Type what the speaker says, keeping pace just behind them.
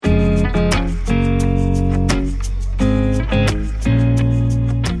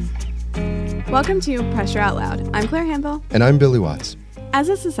Welcome to Pressure Out Loud. I'm Claire Handville. And I'm Billy Watts. As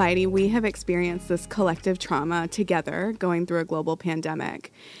a society, we have experienced this collective trauma together going through a global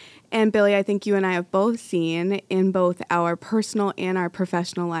pandemic. And Billy, I think you and I have both seen in both our personal and our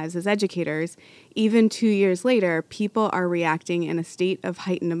professional lives as educators, even 2 years later, people are reacting in a state of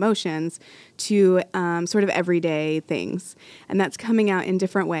heightened emotions to sort of everyday things. And that's coming out in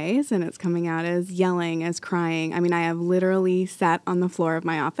different ways, and it's coming out as yelling, as crying. I mean, I have literally sat on the floor of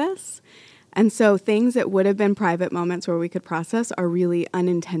my office. And so things that would have been private moments where we could process are really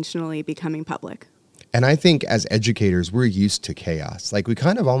unintentionally becoming public. And I think as educators, we're used to chaos. Like we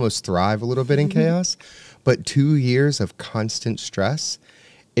kind of almost thrive a little bit in chaos, but 2 years of constant stress,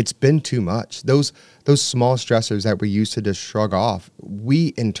 it's been too much. Those small stressors that we used to just shrug off,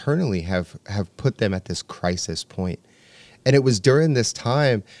 we internally have put them at this crisis point. And it was during this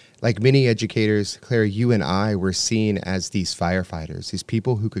time, like many educators, Claire, you and I were seen as these firefighters, these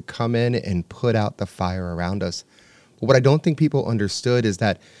people who could come in and put out the fire around us. But what I don't think people understood is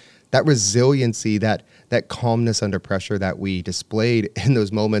that resiliency, that calmness under pressure that we displayed in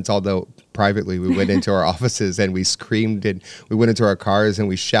those moments, although privately we went into our offices and we screamed and we went into our cars and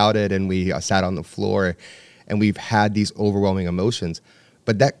we shouted and we sat on the floor and we've had these overwhelming emotions.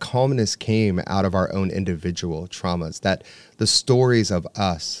 But that calmness came out of our own individual traumas, that the stories of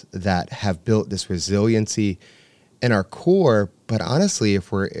us that have built this resiliency in our core. But honestly,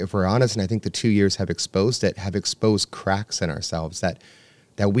 if we're honest, and I think the 2 years have exposed cracks in ourselves that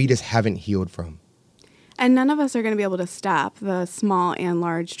we just haven't healed from. And none of us are going to be able to stop the small and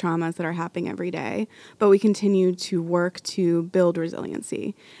large traumas that are happening every day, but we continue to work to build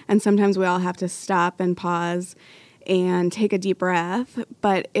resiliency. And sometimes we all have to stop and pause and take a deep breath.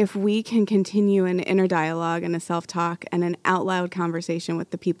 But if we can continue an inner dialogue and a self-talk and an out loud conversation with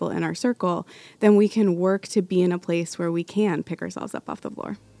the people in our circle, then we can work to be in a place where we can pick ourselves up off the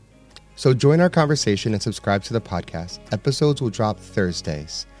floor. So join our conversation and subscribe to the podcast. Episodes will drop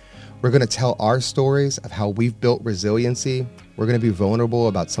Thursdays. We're going to tell our stories of how we've built resiliency. We're going to be vulnerable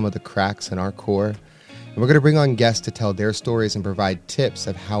about some of the cracks in our core. And we're going to bring on guests to tell their stories and provide tips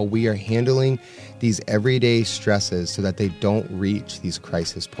of how we are handling these everyday stresses so that they don't reach these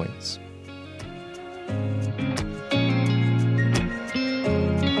crisis points.